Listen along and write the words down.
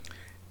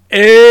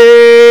Hey,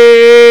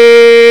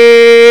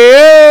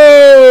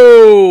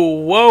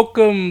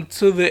 welcome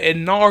to the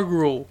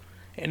inaugural,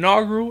 you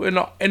know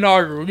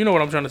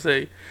what I'm trying to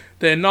say,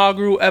 the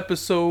inaugural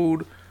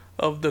episode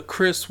of the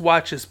Chris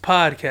Watches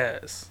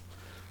podcast.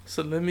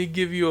 So let me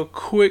give you a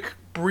quick,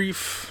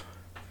 brief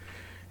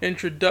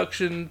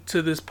introduction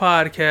to this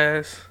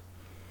podcast.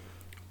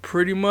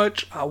 Pretty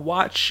much, I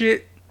watch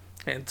shit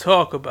and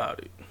talk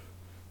about it.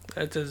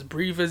 That's as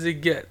brief as it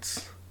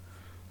gets.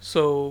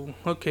 So,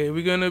 okay,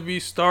 we're going to be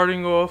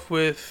starting off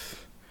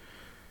with,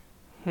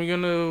 we're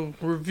going to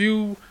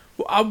review,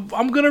 I'm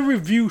going to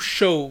review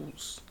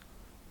shows,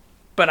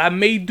 but I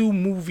may do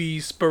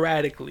movies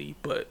sporadically,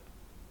 but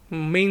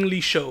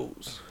mainly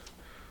shows.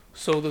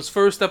 So this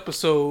first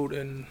episode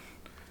and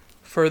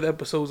further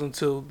episodes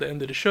until the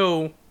end of the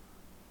show,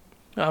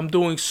 I'm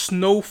doing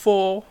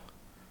SnowFall,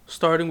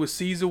 starting with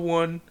Season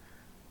 1,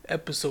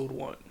 Episode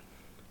 1.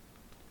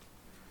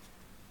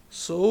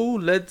 So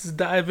let's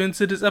dive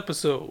into this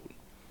episode.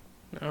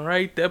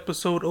 Alright, the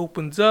episode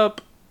opens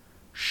up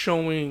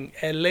showing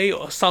LA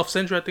or South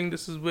Central. I think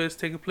this is where it's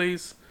taking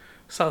place.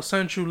 South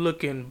Central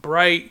looking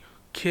bright,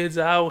 kids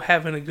out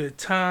having a good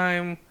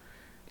time,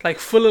 like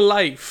full of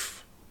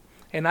life.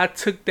 And I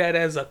took that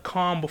as a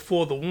calm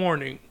before the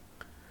warning.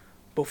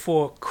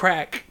 Before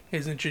crack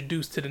is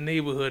introduced to the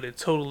neighborhood, it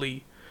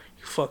totally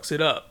fucks it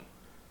up.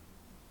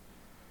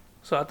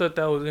 So I thought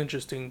that was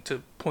interesting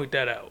to point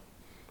that out.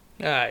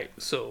 Alright,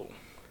 so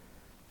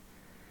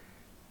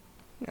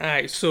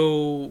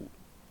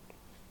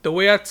the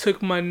way I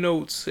took my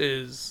notes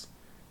is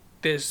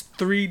there's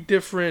 3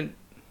 different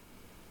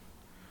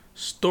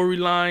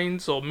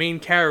storylines or main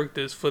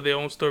characters for their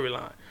own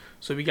storyline.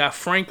 So we got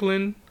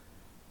Franklin,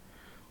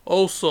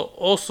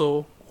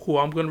 also who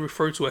I'm going to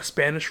refer to as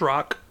Spanish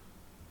Rock,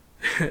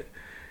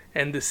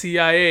 and the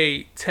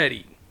CIA,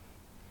 Teddy.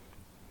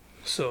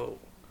 So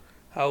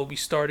I will be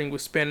starting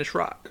with Spanish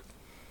Rock.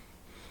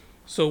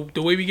 So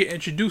the way we get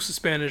introduced to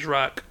Spanish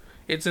Rock,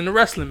 it's in a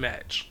wrestling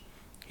match.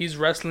 He's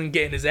wrestling,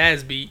 getting his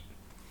ass beat.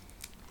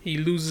 He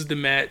loses the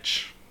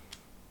match.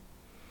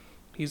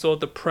 He's all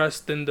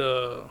depressed he's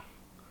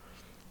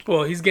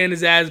getting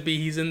his ass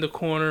beat. He's in the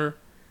corner,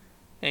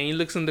 and he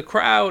looks in the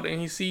crowd,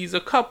 and he sees a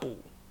couple.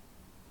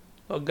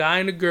 A guy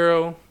and a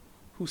girl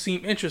who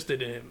seem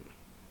interested in him.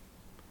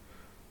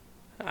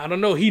 I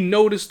don't know, he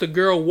noticed the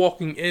girl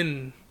walking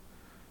in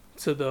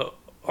to the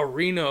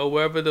arena or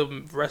wherever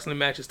the wrestling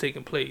match is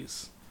taking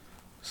place.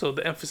 So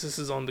the emphasis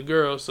is on the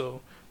girl. So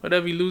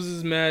whatever, he loses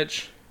his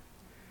match,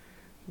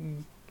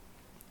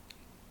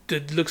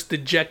 looks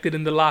dejected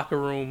in the locker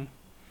room,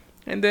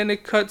 and then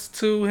it cuts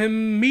to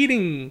him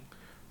meeting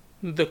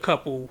the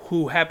couple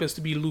who happens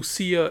to be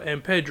Lucia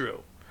and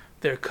Pedro.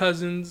 They're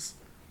cousins,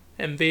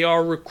 and they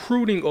are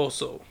recruiting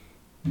also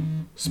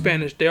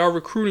They are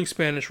recruiting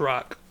Spanish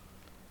Rock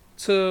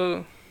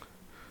to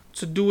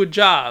do a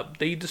job.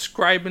 They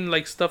describing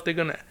like stuff they're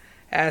gonna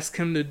ask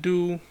him to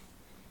do.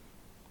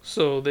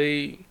 So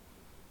they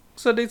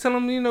tell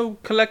him,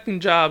 collecting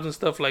jobs and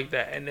stuff like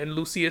that. And then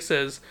Lucia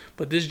says,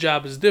 but this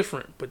job is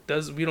different. But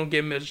we don't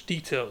get much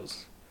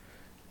details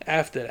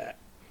after that.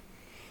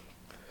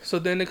 So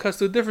then it cuts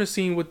to a different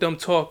scene with them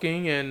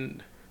talking,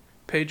 and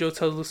Pedro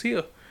tells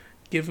Lucia,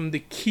 give him the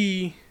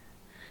key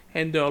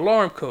and the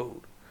alarm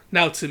code.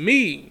 Now to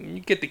me, when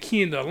you get the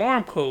key and the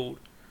alarm code,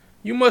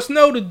 you must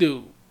know the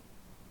dude.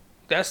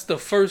 That's the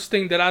first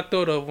thing that I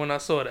thought of when I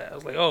saw that. I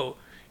was like, oh,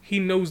 he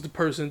knows the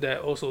person that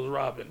also is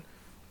robbing.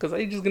 Because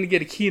I just going to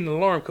get a key and an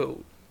alarm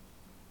code.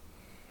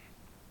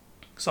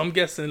 So I'm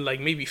guessing like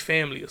maybe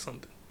family or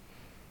something.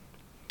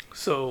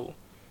 So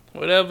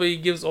whatever, he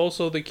gives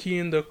also the key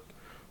and the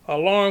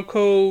alarm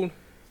code.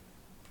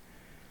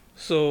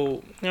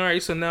 So,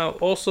 alright, so now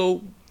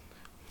also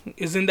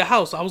is in the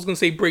house. I was going to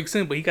say breaks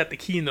in, but he got the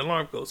key and the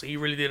alarm code. So he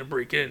really didn't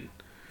break in.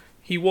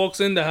 He walks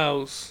in the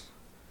house,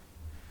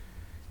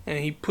 and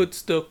he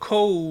puts the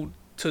code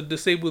to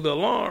disable the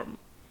alarm.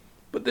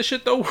 But the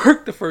shit don't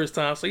work the first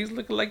time, so he's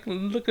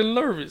looking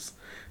nervous.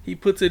 He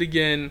puts it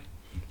again,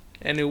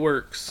 and it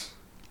works.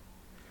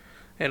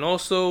 And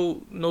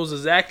also knows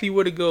exactly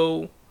where to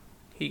go.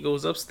 He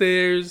goes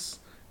upstairs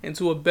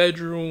into a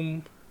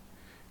bedroom.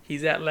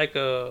 He's at like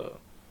a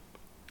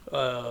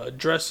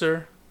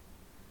dresser.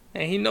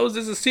 And he knows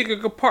there's a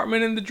secret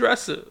compartment in the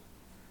dresser.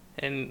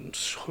 And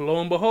lo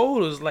and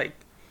behold, it's like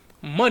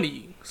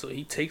money. So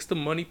he takes the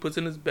money, puts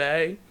it in his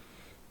bag.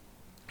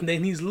 And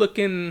then he's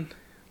looking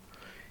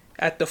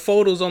at the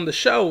photos on the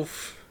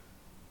shelf.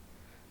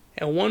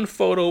 And one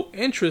photo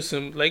interests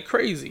him like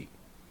crazy.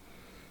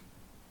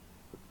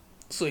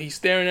 So he's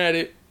staring at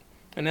it.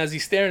 And as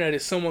he's staring at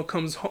it, someone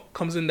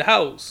comes in the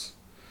house.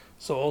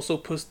 So also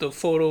puts the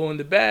photo in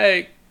the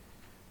bag.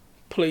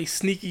 Plays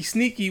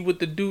sneaky with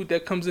the dude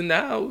that comes in the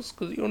house.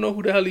 Because you don't know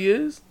who the hell he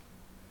is.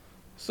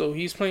 So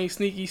he's playing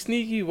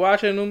sneaky,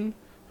 watching him.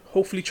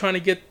 Hopefully trying to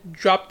get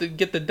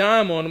the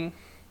dime on him.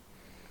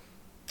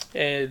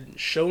 And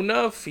sure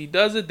enough, he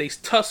does it. They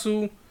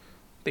tussle.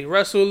 They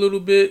wrestle a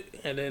little bit.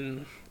 And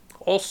then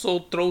also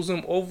throws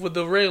him over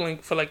the railing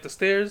for like the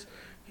stairs.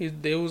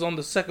 They was on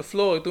the second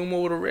floor. He threw him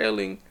over the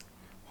railing.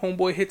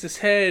 Homeboy hits his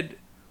head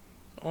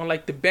on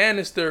like the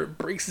banister,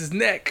 breaks his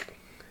neck.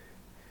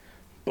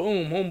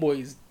 Boom,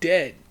 homeboy is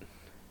dead.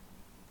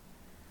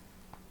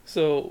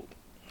 So,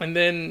 and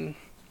then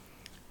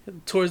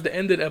towards the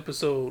end of the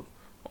episode,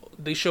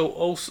 they show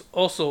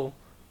also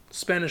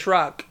Spanish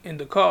Rock in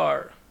the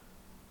car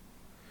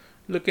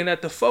looking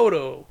at the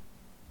photo.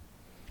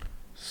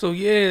 So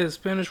yeah,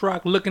 Spanish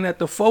Rock looking at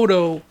the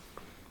photo,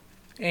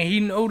 and he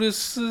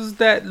notices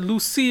that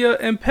Lucia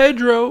and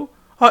Pedro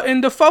are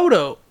in the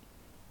photo.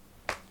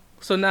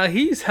 So now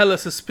he's hella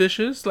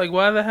suspicious. Like,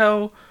 why the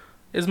hell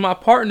is my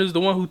partner's the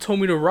one who told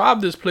me to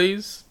rob this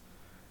place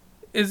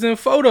is in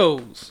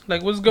photos?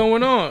 Like, what's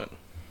going on?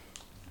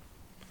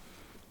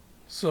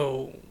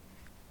 So,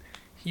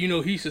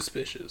 he's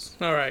suspicious.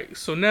 Alright,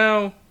 so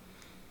now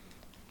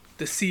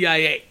the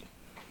CIA.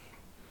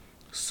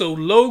 So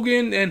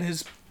Logan and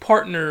his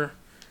partner,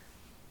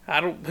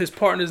 his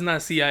partner's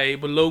not CIA,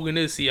 but Logan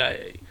is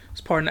CIA.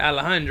 His partner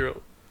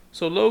Alejandro.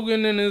 So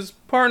Logan and his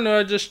partner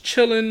are just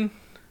chilling,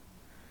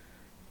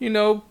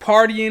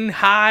 partying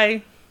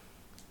high,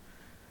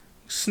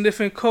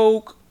 sniffing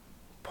coke,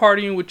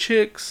 partying with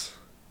chicks.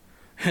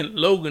 And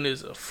Logan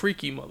is a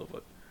freaky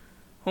motherfucker.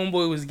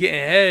 Homeboy was getting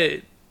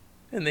head,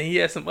 and then he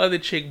had some other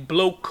chick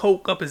blow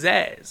coke up his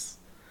ass.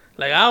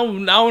 Like, I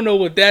don't know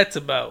what that's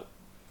about.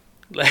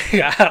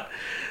 Like,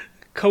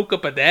 coke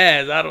up the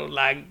ass. I don't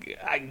like.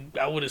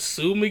 I would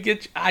assume it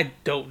gets. I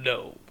don't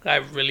know. I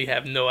really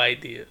have no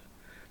idea.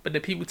 But the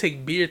people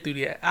take beer through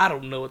the ass. I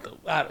don't know what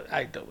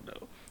I don't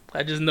know.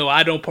 I just know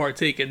I don't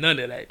partake in none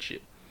of that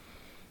shit.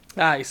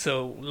 All right,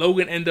 so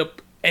Logan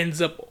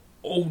ends up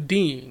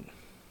ODing.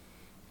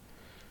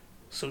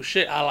 So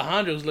shit,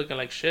 Alejandro's looking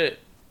like shit.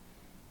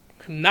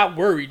 Not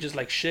worried, just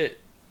like shit.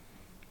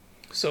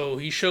 So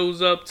he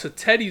shows up to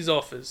Teddy's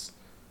office.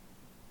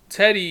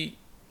 Teddy,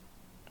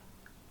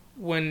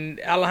 when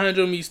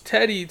Alejandro meets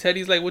Teddy,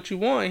 Teddy's like, what you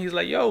want? He's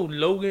like, yo,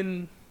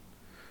 Logan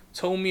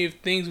told me if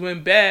things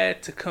went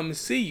bad to come and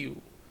see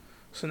you.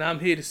 So now I'm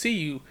here to see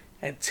you.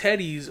 And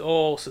Teddy's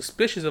all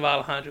suspicious of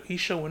Alejandro. He's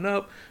showing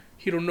up.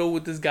 He don't know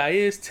what this guy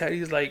is.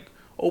 Teddy's like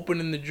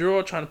opening the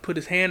drawer, trying to put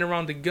his hand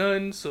around the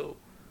gun. So,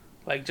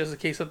 like, just in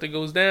case something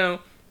goes down.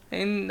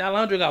 And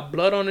Alejandro got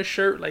blood on his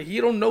shirt. Like, he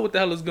don't know what the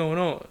hell is going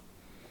on.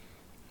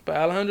 But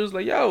Alejandro's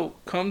like, yo,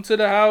 come to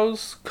the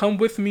house. Come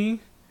with me.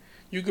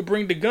 You could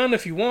bring the gun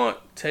if you want.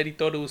 Teddy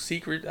thought it was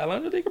secret.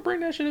 Alejandro, they could bring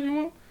that shit if you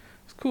want.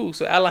 It's cool.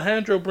 So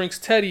Alejandro brings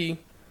Teddy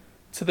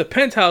to the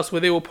penthouse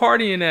where they were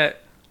partying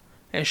at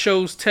and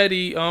shows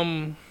Teddy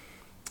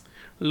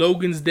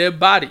Logan's dead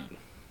body.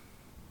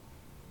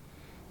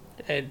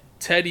 And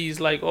Teddy's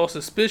like all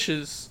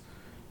suspicious,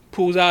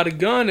 pulls out a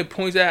gun and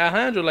points at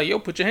Alejandro like, yo,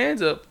 put your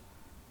hands up.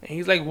 And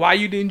he's like, why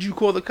didn't you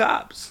call the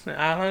cops? And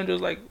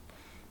Alejandro's like,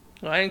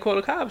 I didn't call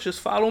the cops, just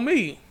follow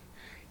me.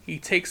 He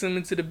takes him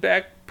into the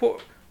back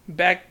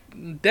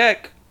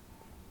deck,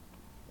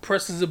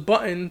 presses a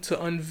button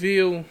to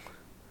unveil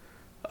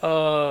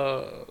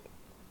a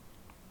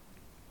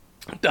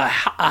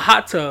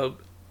hot tub,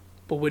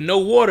 but with no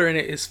water in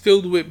it. It's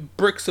filled with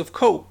bricks of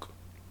coke.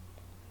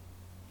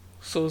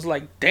 So it's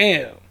like,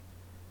 damn.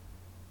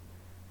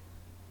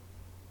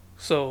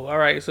 So,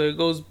 alright, so it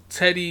goes,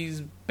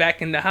 Teddy's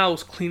back in the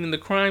house cleaning the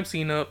crime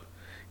scene up.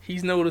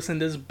 He's noticing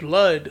there's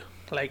blood,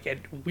 like,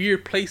 at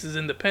weird places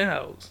in the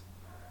penthouse.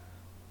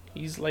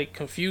 He's, like,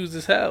 confused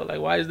as hell.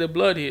 Like, why is there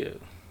blood here?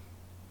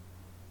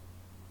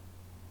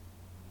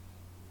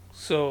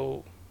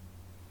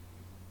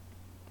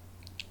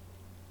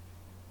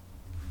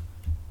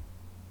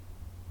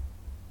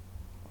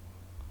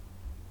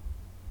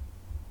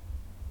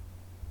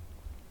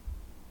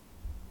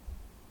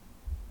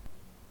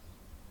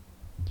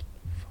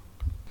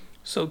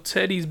 So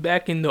Teddy's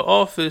back in the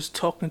office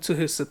talking to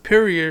his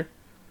superior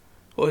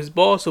or his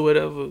boss or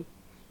whatever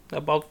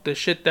about the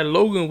shit that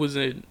Logan was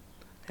in.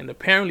 And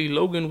apparently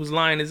Logan was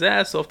lying his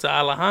ass off to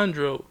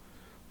Alejandro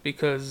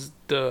because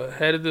the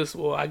head of this,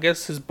 well, I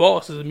guess his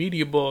boss, his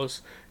immediate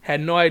boss,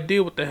 had no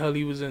idea what the hell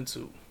he was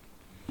into.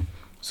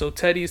 So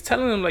Teddy is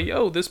telling him like,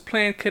 yo, this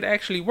plan could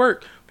actually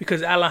work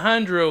because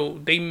Alejandro,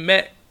 they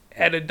met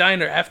at a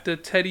diner after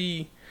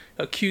Teddy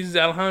accuses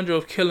Alejandro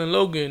of killing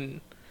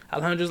Logan.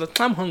 Alejandro's like,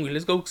 I'm hungry,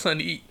 let's go get something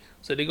to eat.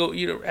 So they go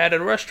eat at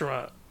a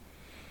restaurant.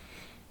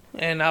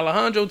 And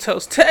Alejandro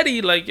tells Teddy,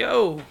 like,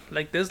 yo,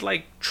 like, there's,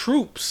 like,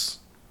 troops,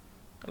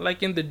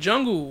 like, in the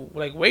jungle,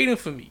 like, waiting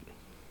for me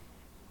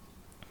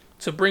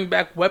to bring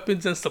back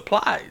weapons and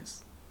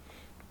supplies.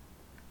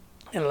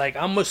 And, like,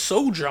 I'm a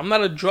soldier, I'm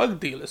not a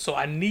drug dealer, so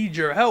I need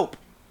your help.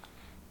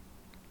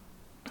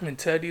 And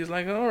Teddy's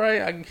like, all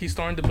right, he's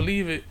starting to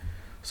believe it.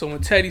 So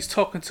when Teddy's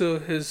talking to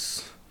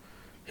his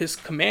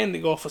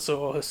commanding officer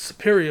or his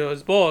superior,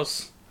 his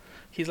boss,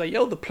 he's like,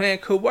 yo, the plan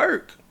could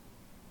work.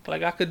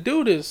 Like, I could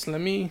do this.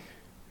 Let me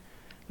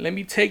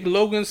take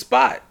Logan's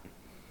spot.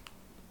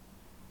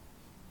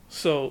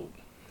 So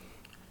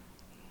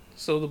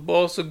the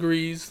boss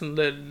agrees and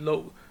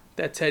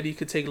that Teddy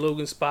could take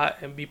Logan's spot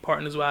and be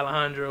partners with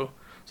Alejandro.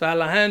 So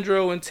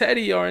Alejandro and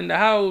Teddy are in the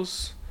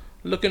house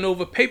looking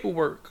over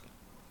paperwork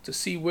to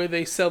see where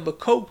they sell the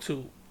coke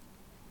to.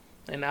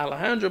 And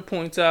Alejandro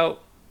points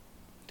out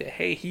that,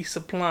 hey, he's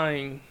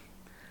supplying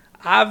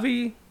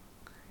Avi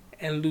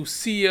and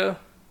Lucia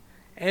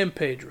and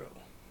Pedro.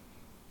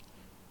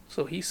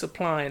 So he's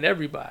supplying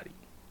everybody.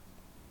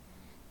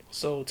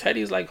 So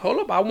Teddy's like, hold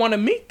up, I want to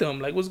meet them.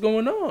 Like, what's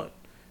going on?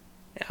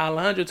 And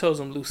Alejandro tells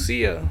him,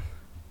 Lucia,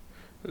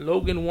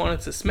 Logan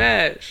wanted to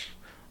smash.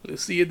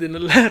 Lucia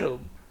didn't let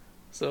him.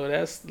 So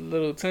that's a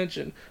little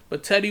tension.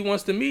 But Teddy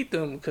wants to meet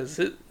them because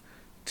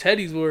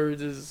Teddy's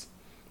words is,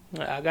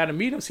 I got to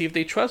meet them, see if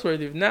they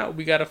trustworthy. If not,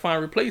 we got to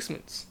find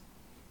replacements.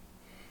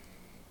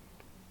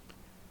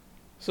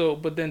 So,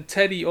 but then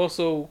Teddy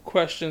also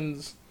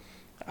questions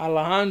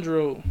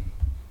Alejandro,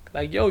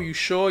 like, yo, you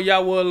sure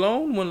y'all were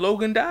alone when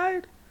Logan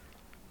died?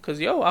 Because,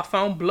 yo, I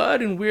found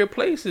blood in weird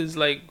places.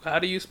 Like, how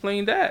do you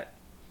explain that?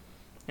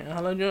 And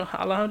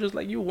Alejandro's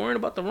like, you're worrying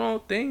about the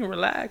wrong thing.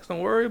 Relax. Don't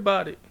worry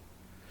about it.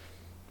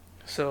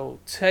 So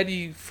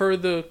Teddy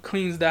further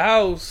cleans the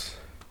house,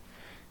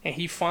 and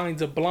he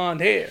finds a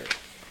blonde hair.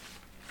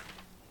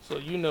 So,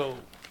 you know,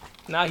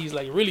 now he's,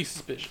 like, really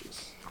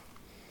suspicious.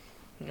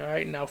 All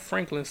right, now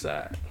Franklin's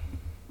side.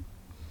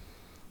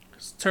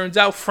 Turns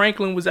out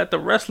Franklin was at the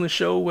wrestling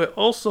show where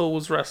Oso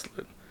was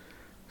wrestling.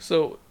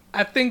 So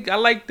I think I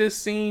like this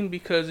scene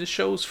because it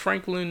shows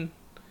Franklin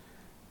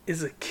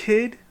is a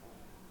kid.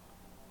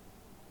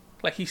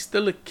 Like, he's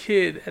still a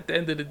kid at the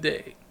end of the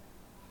day.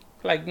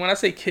 Like, when I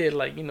say kid,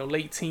 like, you know,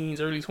 late teens,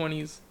 early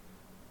 20s.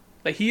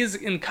 Like, he is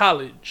in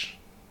college.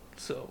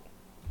 So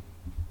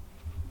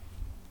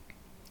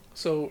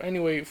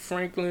anyway,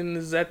 Franklin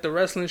is at the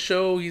wrestling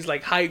show. He's,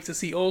 like, hyped to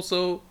see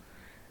Oso.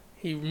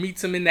 He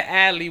meets him in the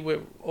alley where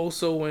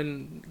Oso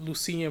and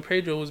Lucia and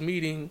Pedro was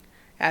meeting,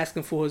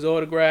 asking for his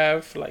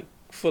autograph, like,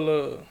 full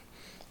of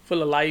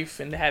life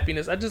and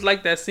happiness. I just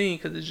like that scene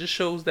because it just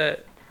shows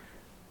that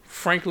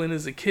Franklin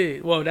is a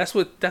kid. Well, that's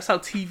how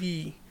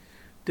TV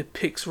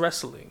depicts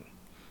wrestling.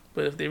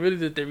 But if they really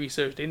did their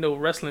research, they know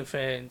wrestling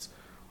fans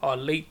are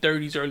late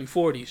 30s, early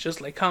 40s, just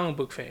like comic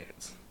book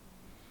fans.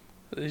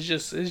 It's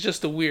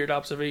just a weird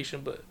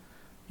observation, but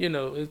you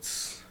know,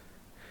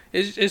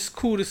 it's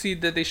cool to see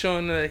that they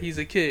showing that he's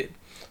a kid.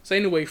 So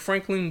anyway,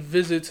 Franklin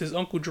visits his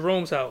Uncle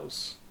Jerome's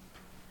house.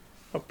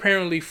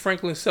 Apparently,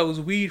 Franklin sells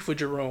weed for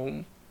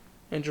Jerome,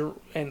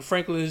 and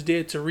Franklin is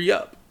there to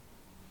re-up.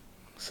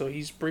 So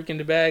he's breaking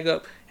the bag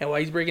up, and while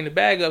he's breaking the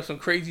bag up, some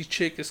crazy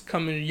chick is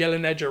coming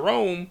yelling at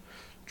Jerome.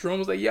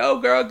 Jerome's like, yo,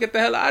 girl, get the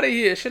hell out of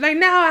here. She's like,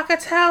 no, I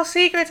could tell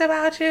secrets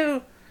about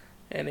you.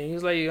 And then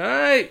he's like, all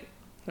right,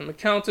 I'm going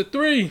to count to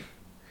 3.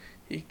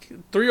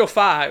 3 or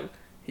 5.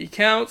 He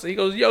counts, and he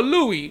goes, yo,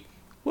 Louie,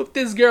 whoop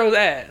this girl's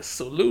ass.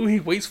 So Louie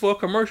waits for a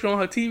commercial on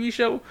her TV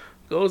show,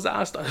 goes out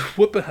and starts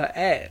whooping her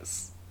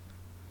ass.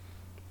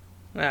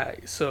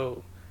 Alright,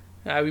 so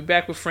we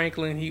back with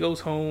Franklin. He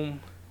goes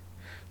home.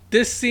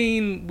 This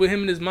scene with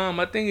him and his mom,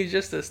 I think, is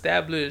just to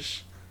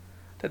establish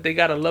that they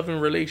got a loving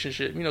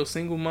relationship. You know,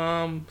 single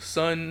mom,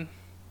 son.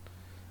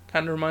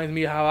 Kind of reminds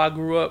me of how I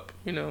grew up,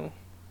 you know.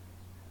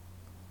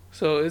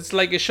 So it's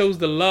like it shows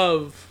the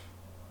love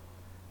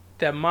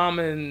that mom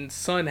and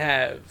son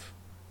have.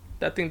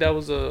 I think that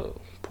was a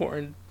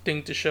important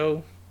thing to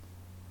show.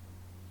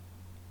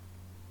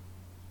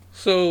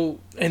 So,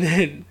 and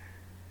then,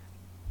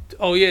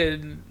 oh yeah,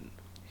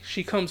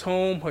 she comes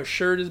home, her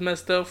shirt is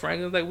messed up.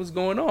 Franklin's like, what's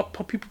going on?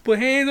 People put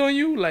hands on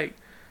you? Like,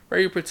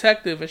 very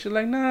protective. And she's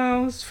like,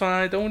 no, it's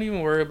fine. Don't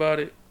even worry about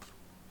it.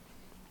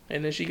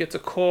 And then she gets a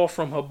call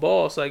from her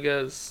boss, I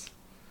guess.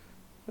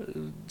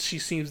 She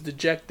seems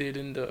dejected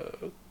in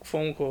the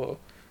phone call.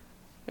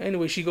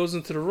 Anyway, she goes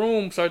into the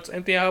room, starts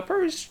emptying out her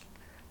purse.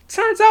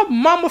 Turns out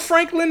Mama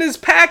Franklin is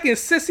packing.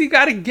 Sissy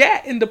got a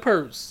gat in the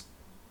purse.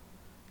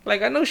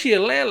 Like, I know she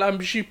a landlord. I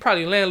mean, she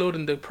probably landlord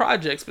in the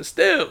projects, but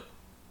still.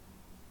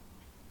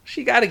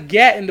 She got a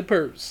gat in the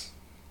purse.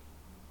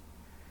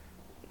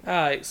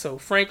 Alright, so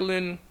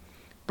Franklin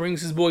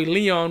brings his boy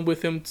Leon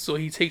with him, so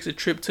he takes a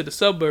trip to the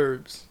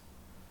suburbs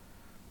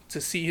to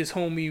see his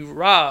homie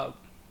Rob.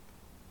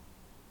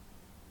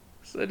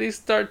 So they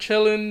start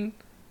chilling.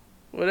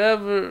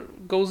 Whatever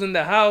goes in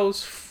the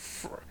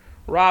house.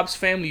 Rob's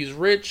family is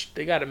rich.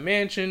 They got a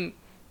mansion.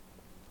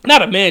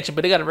 Not a mansion,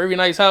 but they got a very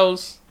nice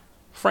house.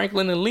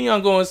 Franklin and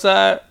Leon go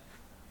inside.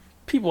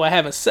 People are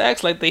having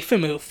sex. Like, they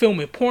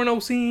filming porno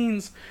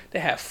scenes. They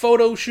have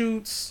photo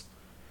shoots.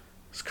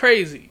 It's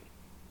crazy.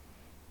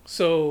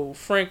 So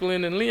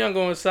Franklin and Leon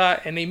go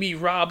inside and they meet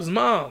Rob's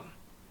mom.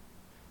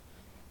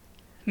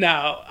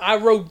 Now, I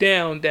wrote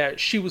down that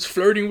she was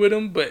flirting with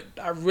him, but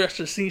I rushed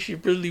the scene. She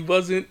really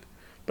wasn't.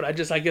 But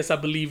I guess I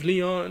believe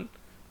Leon.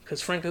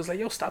 Because Franklin's like,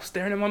 yo, stop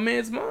staring at my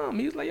man's mom.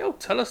 He's like, yo,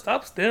 tell her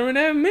stop staring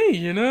at me.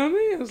 You know what I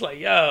mean? It's like,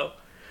 yo,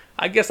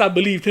 I guess I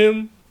believed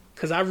him.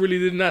 Because I really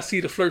did not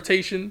see the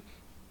flirtation.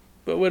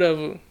 But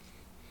whatever.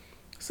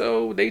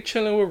 So they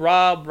chilling with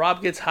Rob.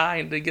 Rob gets high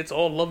and they gets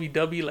all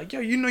lovey-dovey. Like, yo,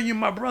 you know you're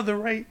my brother,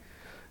 right?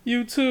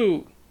 You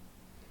too.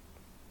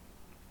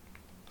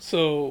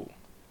 So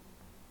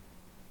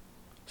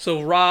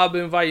Rob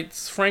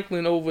invites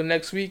Franklin over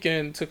next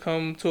weekend to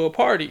come to a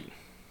party.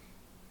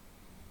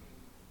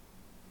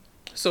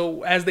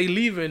 So as they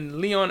leaving,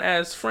 Leon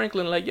asks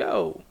Franklin like,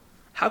 "Yo,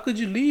 how could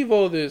you leave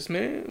all this,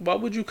 man? Why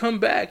would you come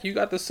back? You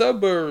got the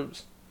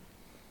suburbs."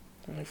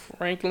 And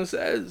Franklin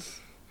says,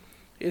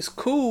 "It's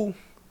cool,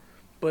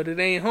 but it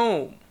ain't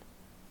home."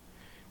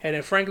 And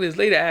then Franklin is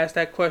later asked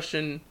that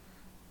question,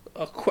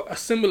 a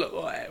similar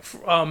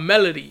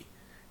Melody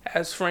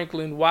asks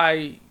Franklin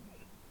why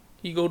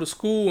he go to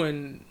school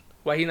and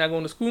why he not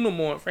going to school no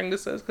more. And Franklin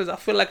says, "Because I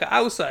feel like an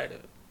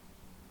outsider."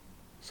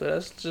 So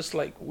that's just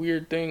like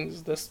weird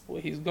things. That's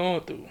what he's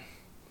going through.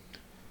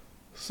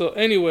 So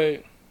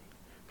anyway,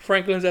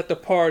 Franklin's at the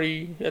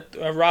party, at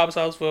Rob's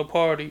house for a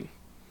party.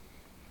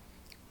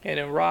 And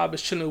then Rob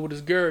is chilling with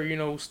his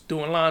girl,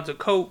 doing lines of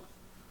coke.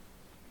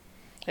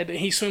 And then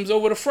he swims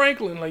over to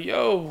Franklin like,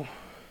 "Yo,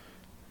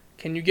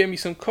 can you get me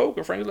some coke?"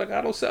 And Franklin's like,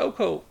 "I don't sell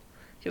coke."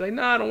 He's like,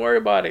 "Nah, don't worry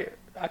about it.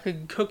 I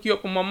could hook you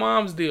up with my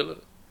mom's dealer."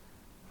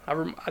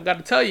 I got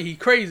to tell you, he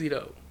crazy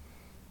though.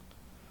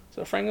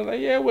 So Franklin's like,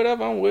 "Yeah,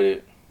 whatever, I'm with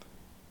it."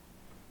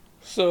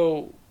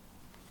 So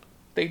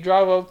they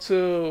drive up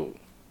to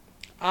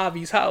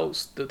Avi's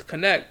house to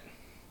connect.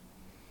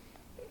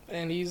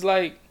 And he's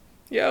like,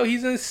 "Yo,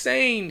 he's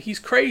insane. He's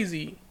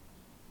crazy.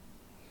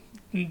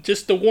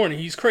 Just a warning,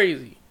 he's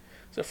crazy."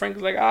 So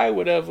Franklin's like, "Alright,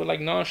 whatever," like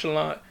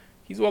nonchalant.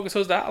 He's walking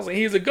towards the house, and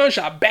hears a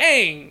gunshot.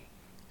 Bang!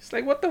 He's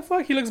like, "What the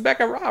fuck?" He looks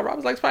back at Rob.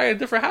 Rob's like, "It's probably a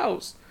different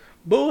house."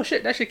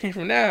 Bullshit, that shit came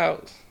from that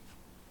house.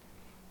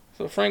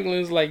 So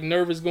Franklin's like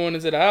nervous going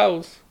into the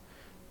house.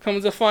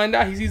 Comes to find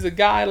out, he sees a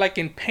guy like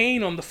in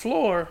pain on the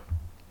floor.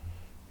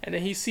 And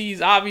then he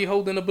sees Avi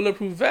holding a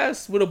bulletproof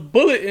vest with a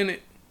bullet in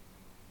it.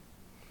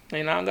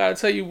 And I gotta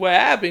tell you what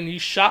happened. He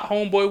shot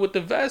homeboy with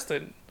the vest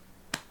and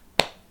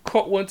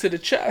caught one to the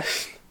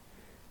chest.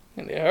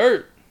 And it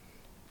hurt.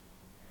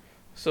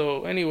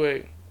 So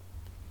anyway,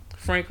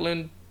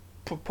 Franklin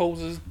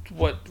proposes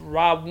what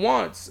Rob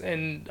wants.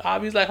 And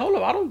Avi's like, "Hold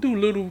up, I don't do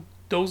little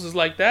doses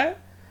like that.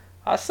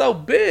 I sell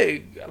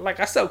big. Like,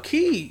 I sell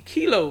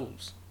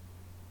kilos."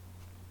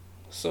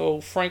 So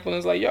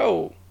Franklin's like,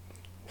 "Yo,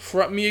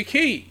 front me a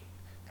key.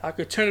 I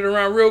could turn it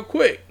around real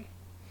quick."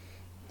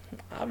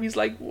 Avi's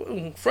like,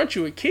 "Front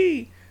you a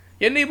key?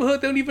 Your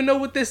neighborhood don't even know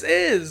what this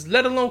is,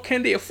 let alone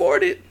can they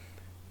afford it?"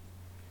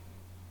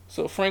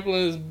 So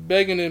Franklin is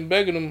begging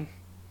him.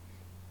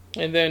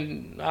 And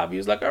then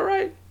Avi's like, "All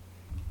right,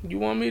 you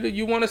want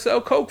to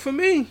sell coke for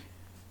me?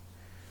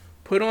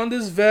 Put on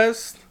this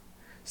vest,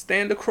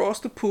 stand across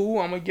the pool.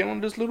 I'm going to get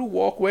on this little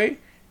walkway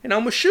and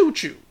I'm going to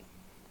shoot you."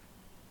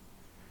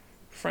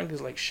 Frank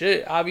is like,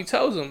 "Shit." Avi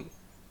tells him,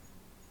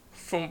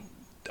 "From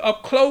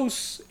up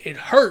close, it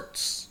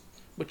hurts,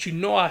 but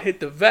I hit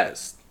the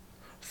vest.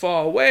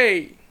 Far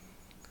away,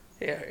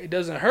 yeah, it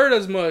doesn't hurt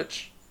as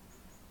much,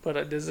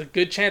 but there's a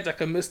good chance I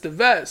could miss the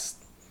vest."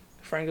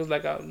 Frank is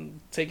like,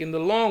 "I'm taking the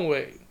long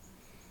way."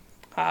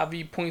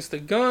 Avi points the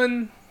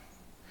gun,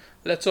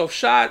 lets off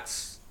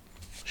shots,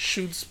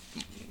 shoots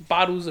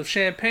bottles of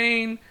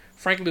champagne.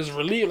 Franklin is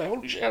relieved, like,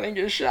 "Holy shit, I didn't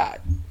get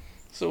shot."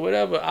 So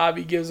whatever,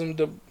 Avi gives him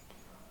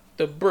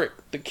the brick,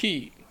 the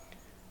key.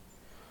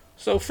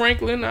 So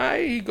Franklin,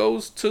 he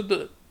goes to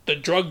the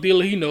drug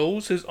dealer he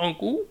knows, his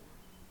uncle,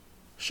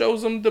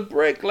 shows him the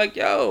brick, like,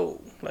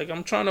 "Yo, like,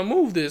 I'm trying to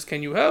move this,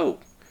 can you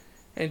help?"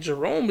 And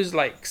Jerome is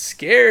like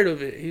scared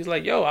of it. He's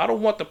like, "Yo, I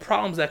don't want the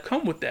problems that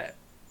come with that.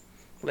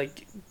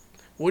 Like,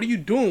 what are you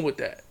doing with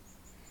that?"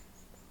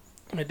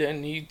 And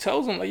then he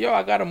tells him like, "Yo,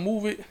 I gotta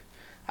move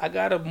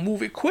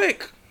it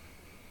quick."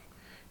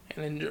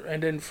 And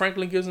then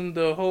Franklin gives him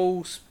a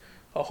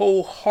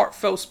whole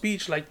heartfelt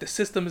speech like, "The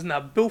system is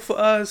not built for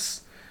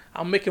us.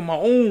 I'm making my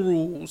own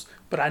rules,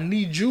 but I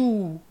need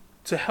you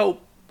to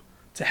help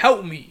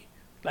me."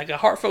 Like a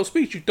heartfelt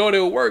speech. You thought it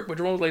would work, but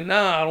Jerome's like,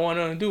 "Nah, I don't want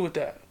nothing to do with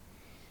that."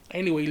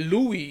 Anyway,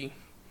 Louis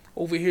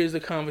overhears the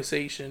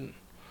conversation.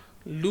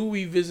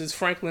 Louis visits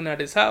Franklin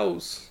at his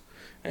house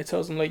and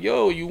tells him like,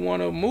 "Yo, you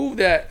want to move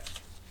that?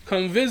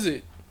 Come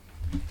visit.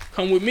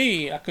 Come with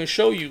me. I can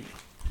show you."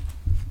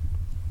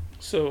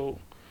 So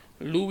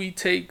Louis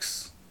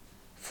takes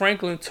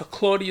Franklin to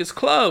Claudia's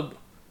club,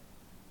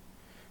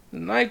 the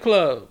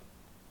nightclub.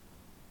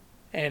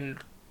 And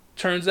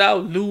turns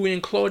out Louis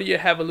and Claudia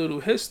have a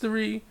little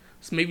history.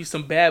 It's maybe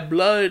some bad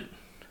blood.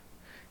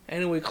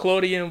 Anyway,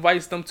 Claudia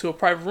invites them to a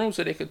private room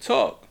so they could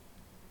talk.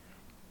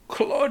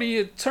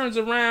 Claudia turns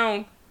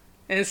around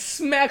and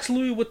smacks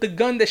Louis with the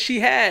gun that she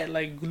had.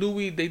 Like,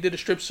 Louis, they did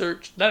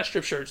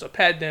a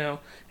pat down,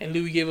 and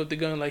Louis gave up the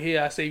gun like,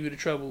 "Here, I save you the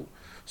trouble."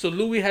 So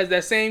Louis has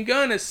that same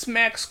gun and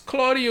smacks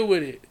Claudia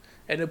with it.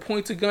 And then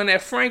points a gun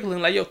at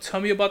Franklin like, "Yo,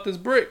 tell me about this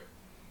brick."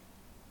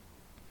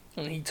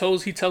 And he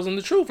tells him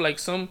the truth. Like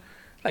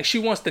she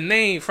wants the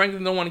name.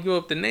 Franklin don't want to give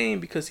up the name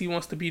because he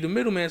wants to be the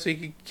middleman so he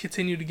can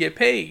continue to get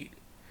paid.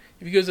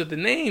 If he gives up the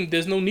name,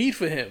 there's no need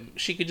for him.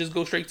 She could just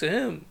go straight to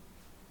him.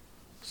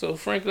 So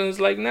Franklin's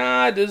like,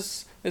 "Nah,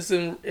 this is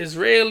an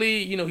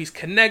Israeli. He's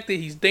connected.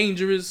 He's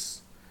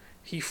dangerous.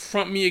 He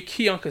front me a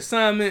key on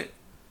consignment."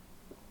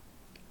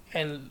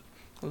 And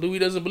Louis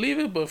doesn't believe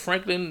it, but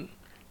Franklin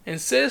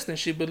insists, and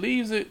she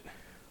believes it.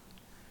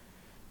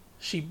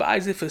 She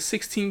buys it for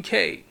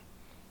 $16K.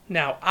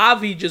 Now,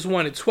 Avi just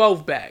wanted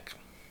 12 back.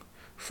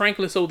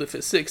 Franklin sold it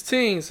for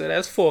 16, so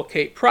that's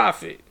 4K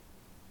profit.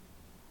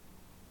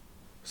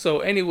 So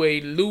anyway,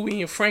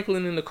 Louis and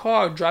Franklin in the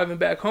car driving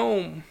back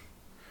home.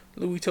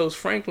 Louis tells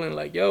Franklin,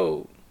 like,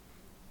 yo,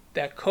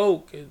 that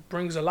coke, it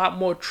brings a lot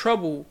more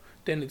trouble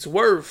than it's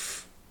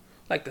worth.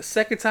 Like the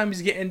second time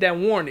he's getting that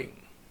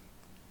warning.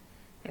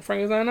 And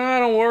Franklin's like, nah,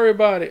 don't worry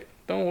about it.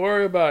 Don't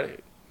worry about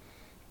it.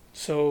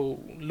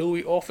 So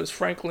Louis offers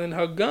Franklin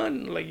her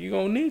gun. Like, you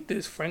gonna need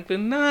this.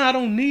 Franklin, nah, I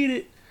don't need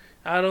it.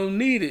 I don't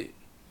need it.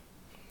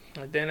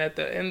 And then at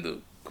the end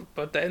of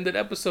the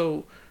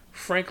episode,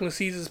 Franklin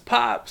sees his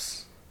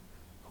pops,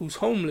 who's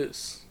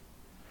homeless,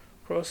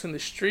 crossing the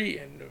street,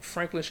 and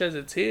Franklin sheds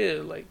a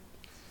tear. Like,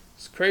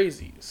 it's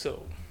crazy.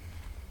 So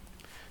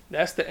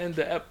that's the end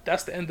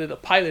of the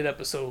pilot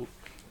episode.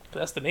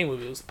 That's the name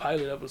of it. It was the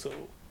pilot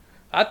episode.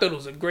 I thought it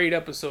was a great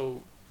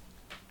episode,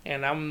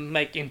 and I'm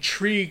like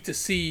intrigued to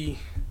see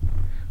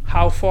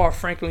how far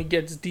Franklin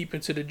gets deep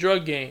into the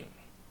drug game.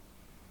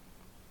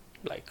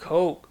 Like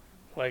coke.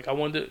 Like, I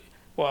wonder.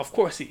 Well, of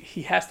course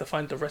he has to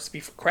find the recipe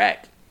for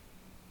crack.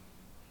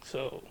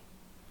 So,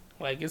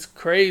 like, it's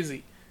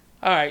crazy.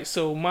 All right.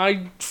 So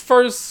my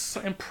first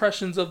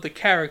impressions of the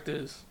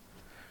characters.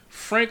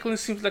 Franklin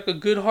seems like a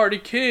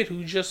good-hearted kid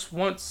who just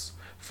wants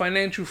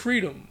financial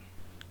freedom.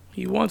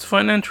 He wants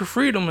financial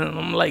freedom, and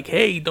I'm like,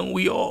 hey, don't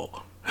we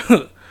all?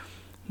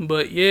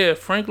 But yeah,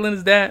 Franklin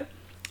is that.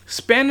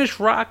 Spanish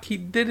Rock, he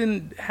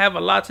didn't have a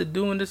lot to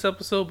do in this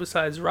episode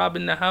besides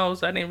robbing the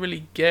house. I didn't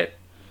really get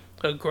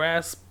a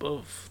grasp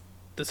of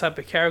the type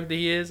of character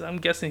he is. I'm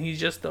guessing he's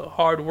just a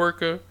hard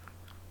worker,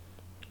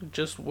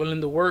 just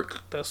willing to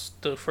work. That's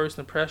the first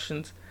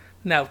impressions.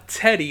 Now,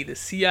 Teddy, the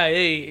CIA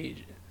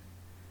agent.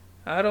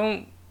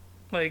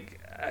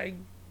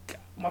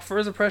 My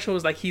first impression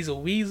was like he's a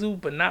weasel,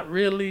 but not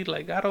really.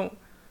 Like, I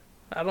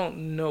don't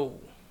know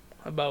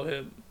about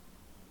him.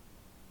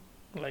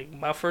 Like,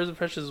 my first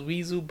impression is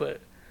weasel,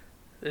 but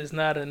there's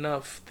not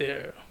enough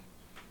there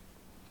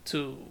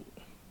to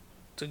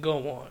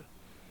go on.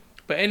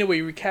 But anyway,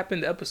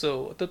 recapping the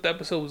episode, I thought the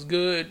episode was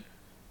good.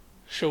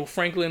 Show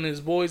Franklin and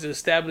his boys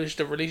established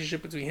a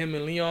relationship between him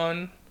and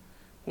Leon,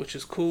 which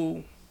is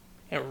cool.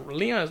 And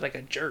Leon is like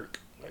a jerk.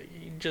 Like,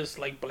 he just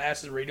like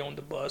blasts his radio on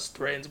the bus,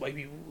 threatens white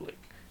people. Like,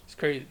 it's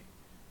crazy.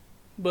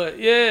 But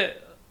yeah,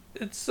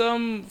 it's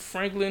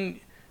Franklin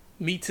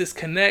meets his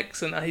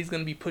connects, and now he's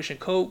gonna be pushing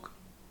coke.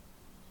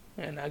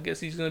 And I guess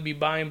he's gonna be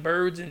buying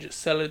birds and just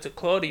selling it to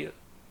Claudia.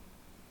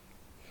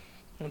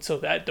 Until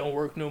that don't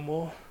work no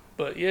more.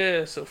 But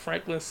yeah, so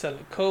Franklin's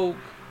selling coke.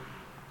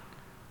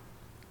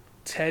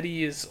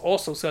 Teddy is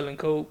also selling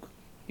coke.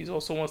 He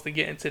also wants to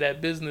get into that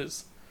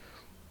business.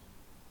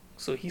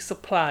 So he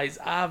supplies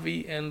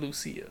Avi and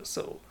Lucia.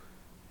 So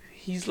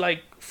he's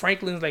like,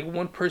 Franklin's like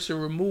one person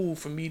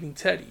removed from meeting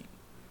Teddy.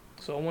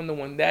 So I wonder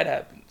when that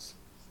happens.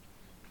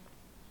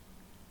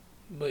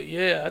 But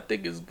yeah, I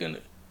think it's gonna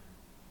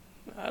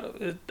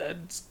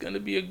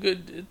be a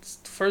good.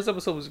 The first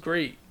episode was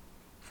great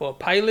for a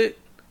pilot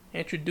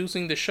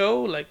introducing the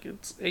show. Like,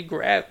 it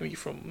grabbed me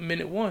from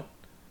minute one.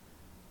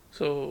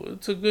 So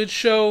it's a good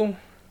show.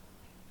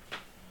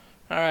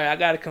 All right, I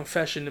got a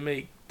confession to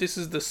make. This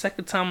is the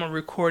second time I'm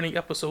recording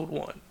episode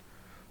 1.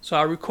 So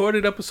I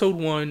recorded episode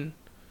 1,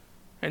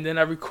 and then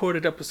I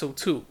recorded episode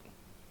 2.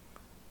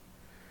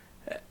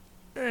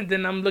 And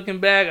then I'm looking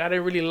back, I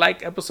didn't really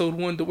like episode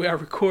 1 the way I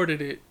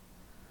recorded it.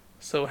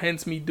 So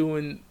hence me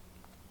doing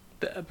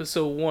the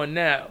episode 1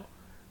 now.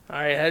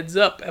 Alright, heads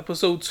up.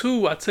 Episode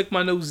 2, I took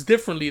my notes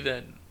differently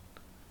then.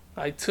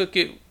 I took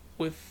it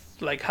with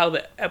like how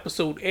the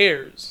episode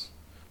airs.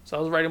 So I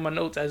was writing my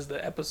notes as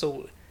the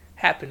episode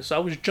happened. So I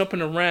was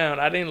jumping around.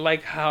 I didn't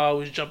like how I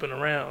was jumping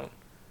around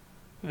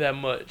that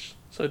much.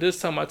 So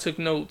this time I took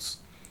notes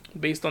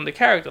based on the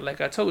character, like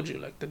I told you,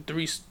 like the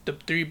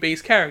three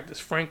base characters: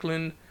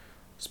 Franklin,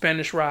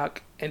 Spanish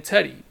Rock, and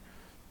Teddy.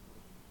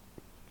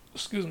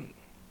 Excuse me.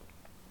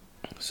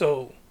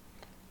 So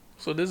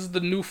this is the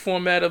new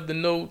format of the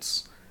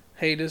notes.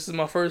 Hey, this is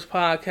my first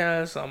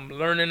podcast. I'm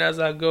learning as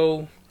I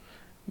go.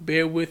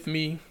 Bear with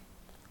me.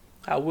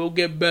 I will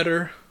get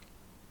better.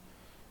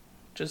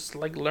 Just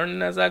like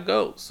learning as I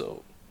go.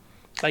 So,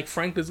 like,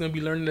 Franklin's gonna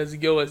be learning as he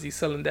go, as he's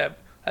selling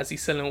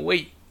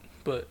weight.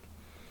 But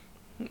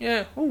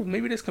yeah,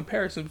 maybe there's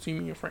comparison between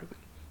me and Franklin.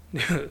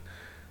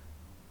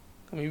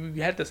 I mean,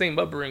 we had the same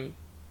upbringing,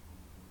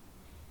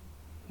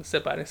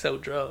 except I didn't sell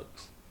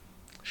drugs.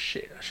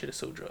 Shit, I should have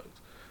sold drugs.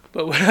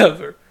 But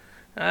whatever.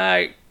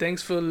 Alright,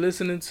 thanks for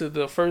listening to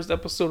the first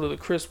episode of the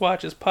Chris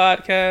Watches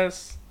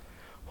podcast.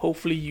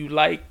 Hopefully you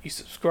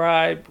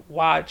subscribe,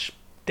 watch,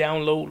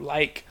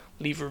 download,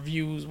 leave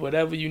reviews,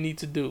 whatever you need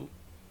to do.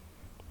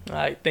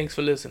 Alright, thanks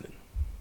for listening.